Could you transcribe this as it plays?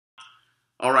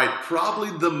All right, probably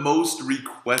the most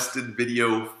requested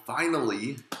video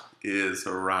finally is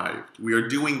arrived. We are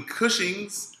doing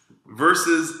Cushing's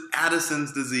versus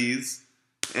Addison's disease,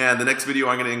 and the next video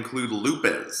I'm going to include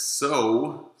lupus.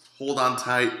 So hold on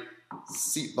tight,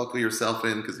 seat buckle yourself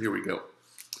in, because here we go.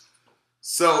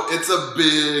 So it's a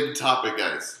big topic,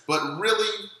 guys, but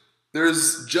really,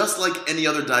 there's just like any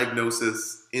other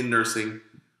diagnosis in nursing,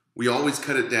 we always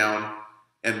cut it down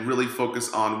and really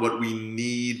focus on what we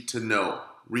need to know.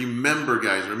 Remember,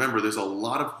 guys, there's a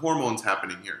lot of hormones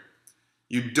happening here.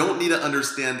 You don't need to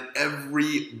understand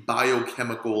every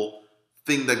biochemical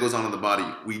thing that goes on in the body.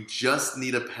 We just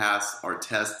need to pass our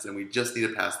tests, and we just need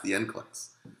to pass the NCLEX.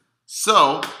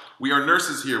 So, we are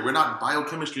nurses here. We're not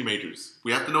biochemistry majors.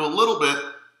 We have to know a little bit,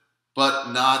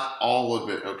 but not all of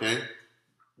it, okay?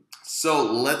 So,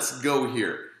 let's go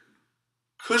here.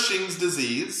 Cushing's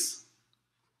disease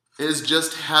is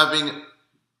just having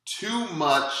too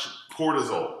much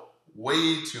cortisol,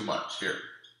 way too much here.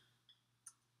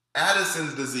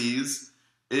 Addison's disease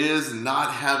is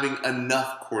not having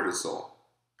enough cortisol,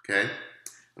 okay?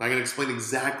 And I'm going to explain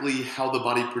exactly how the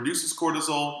body produces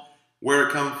cortisol, where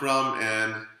it comes from,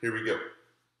 and here we go.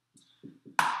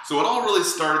 So it all really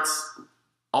starts,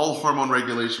 all hormone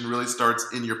regulation really starts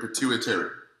in your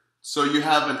pituitary. So you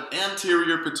have an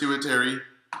anterior pituitary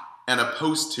and a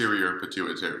posterior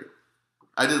pituitary.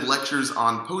 I did lectures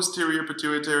on posterior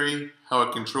pituitary, how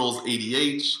it controls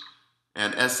ADH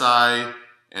and SI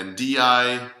and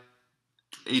DI,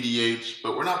 ADH,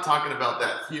 but we're not talking about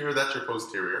that here. That's your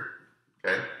posterior,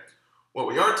 okay? What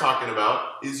we are talking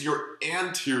about is your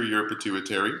anterior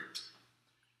pituitary.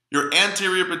 Your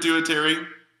anterior pituitary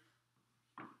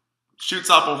shoots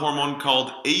off a hormone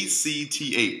called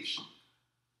ACTH.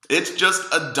 It's just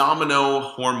a domino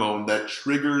hormone that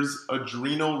triggers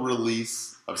adrenal release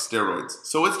of steroids.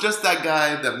 So it's just that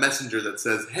guy, that messenger that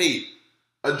says, hey,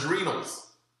 adrenals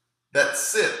that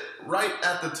sit right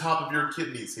at the top of your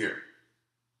kidneys here.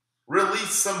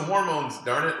 Release some hormones,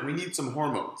 darn it. We need some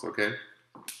hormones, okay?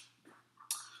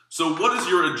 So what does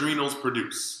your adrenals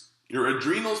produce? Your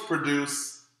adrenals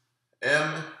produce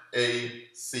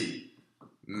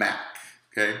MAC,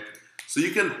 okay? So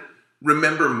you can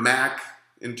remember MAC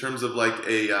in terms of like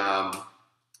a,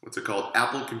 what's it called,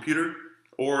 Apple computer,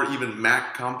 or even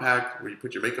Mac Compact, where you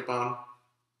put your makeup on,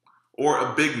 or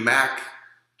a Big Mac.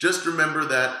 Just remember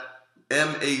that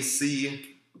MAC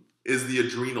is the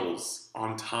adrenals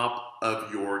on top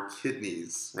of your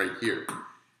kidneys right here.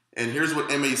 And here's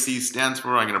what MAC stands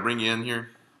for. I'm going to bring you in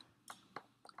here.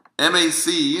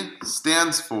 MAC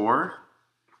stands for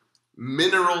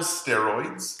mineral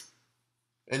steroids.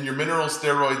 And your mineral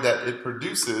steroid that it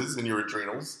produces in your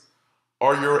adrenals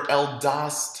are your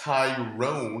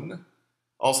aldosterone,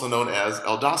 also known as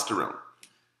aldosterone.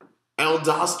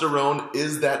 Aldosterone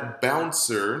is that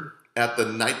bouncer at the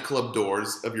nightclub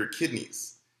doors of your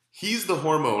kidneys. He's the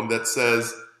hormone that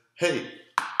says, hey,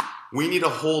 we need to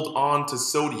hold on to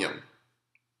sodium.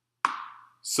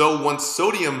 So once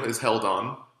sodium is held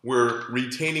on, we're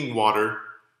retaining water.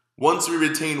 Once we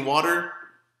retain water,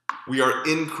 we are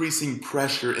increasing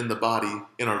pressure in the body,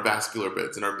 in our vascular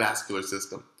beds, in our vascular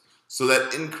system. So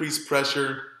that increased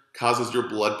pressure causes your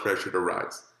blood pressure to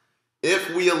rise.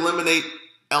 If we eliminate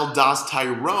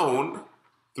aldosterone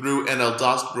through an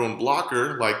aldosterone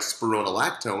blocker like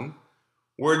spironolactone,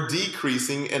 we're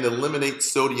decreasing and eliminate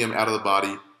sodium out of the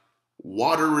body.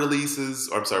 Water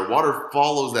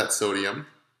follows that sodium,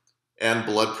 and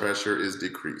blood pressure is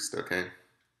decreased, okay?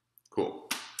 Cool.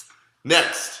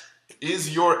 Next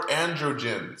is your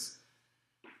androgens.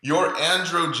 Your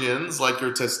androgens, like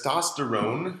your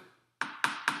testosterone,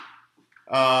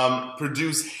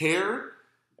 produce hair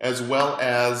as well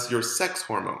as your sex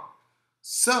hormone.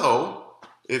 So,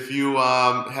 if you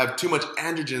have too much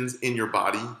androgens in your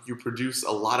body, you produce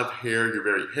a lot of hair, you're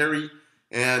very hairy,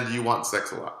 and you want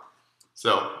sex a lot.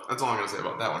 So, that's all I'm going to say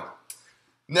about that one.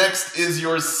 Next is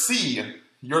your C,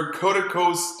 your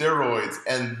corticosteroids.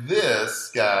 And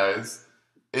this, guys,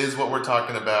 is what we're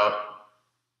talking about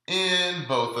in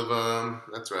both of them.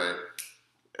 That's right.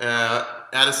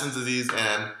 Addison's disease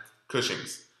and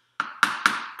Cushing's.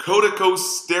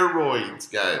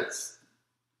 Corticosteroids, guys,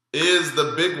 is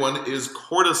the big one, is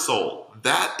cortisol.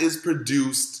 That is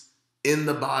produced in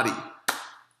the body.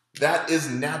 That is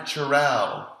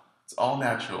natural. It's all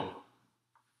natural.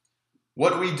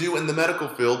 What we do in the medical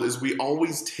field is we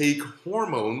always take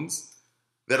hormones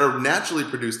that are naturally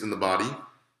produced in the body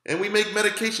and we make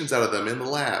medications out of them in the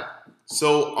lab.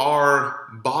 So our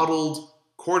bottled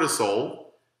cortisol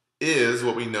is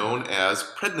what we know as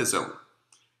prednisone.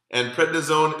 And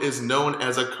prednisone is known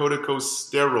as a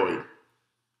corticosteroid.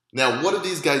 Now, what do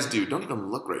these guys do? Don't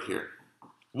even look right here.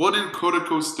 What do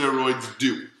corticosteroids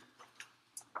do?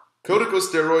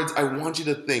 Corticosteroids, I want you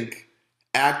to think,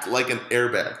 act like an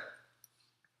airbag.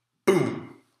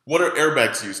 Boom! What are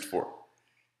airbags used for?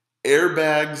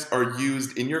 Airbags are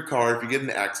used in your car if you get in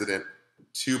an accident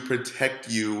to protect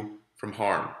you from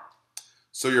harm.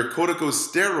 So your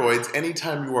corticosteroids,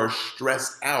 anytime you are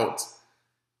stressed out,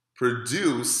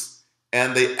 produce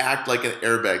and they act like an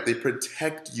airbag. They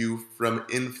protect you from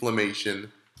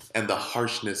inflammation and the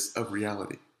harshness of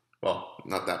reality. Well,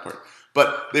 not that part,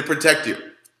 but they protect you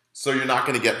so you're not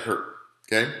going to get hurt,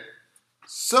 okay?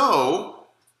 So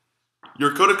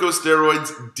your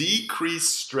corticosteroids decrease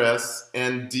stress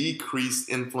and decrease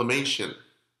inflammation.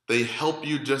 They help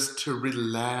you just to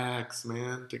relax,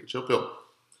 man. Take a chill pill.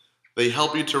 They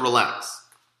help you to relax.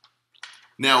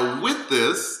 Now with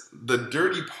this, the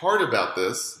dirty part about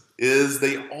this is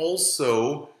they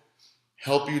also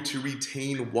help you to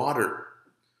retain water.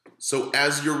 So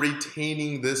as you're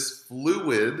retaining this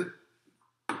fluid,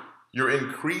 you're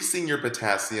increasing your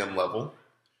potassium level.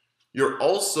 You're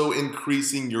also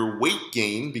increasing your weight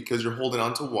gain because you're holding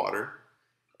on to water.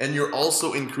 And you're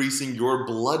also increasing your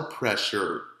blood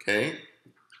pressure, okay?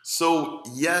 So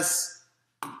yes,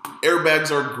 airbags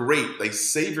are great. They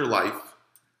save your life,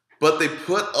 but they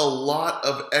put a lot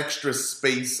of extra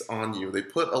space on you. They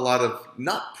put a lot of,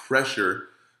 not pressure,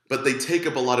 but they take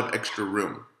up a lot of extra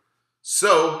room.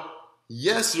 So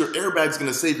yes, your airbag's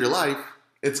gonna save your life.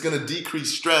 It's gonna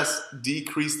decrease stress,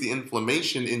 decrease the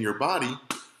inflammation in your body,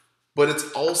 but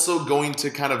it's also going to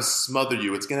kind of smother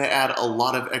you. It's gonna add a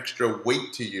lot of extra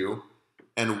weight to you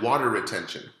and water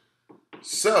retention.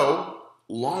 So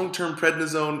long-term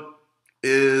prednisone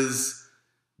is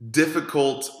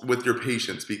difficult with your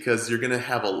patients because you're gonna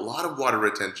have a lot of water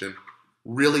retention,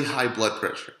 really high blood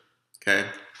pressure, okay?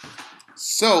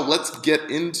 So let's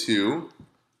get into,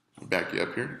 back you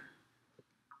up here,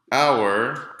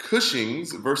 our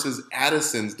Cushing's versus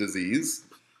Addison's disease,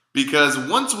 because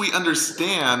once we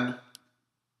understand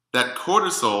that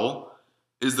cortisol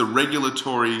is the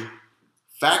regulatory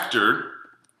factor,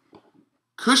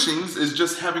 Cushing's is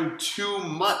just having too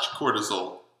much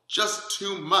cortisol, just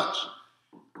too much.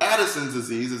 Addison's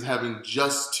disease is having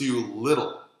just too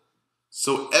little.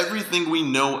 So everything we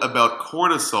know about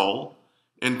cortisol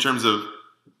in terms of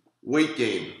weight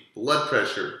gain, blood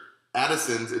pressure,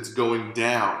 Addison's, it's going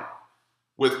down.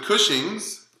 With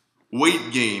Cushing's,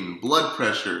 weight gain, blood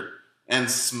pressure,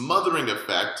 and smothering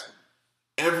effect,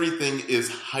 everything is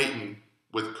heightened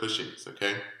with Cushing's,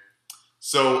 okay?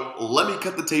 So let me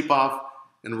cut the tape off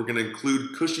and we're gonna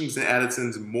include Cushing's and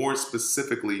Addison's more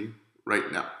specifically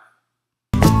right now.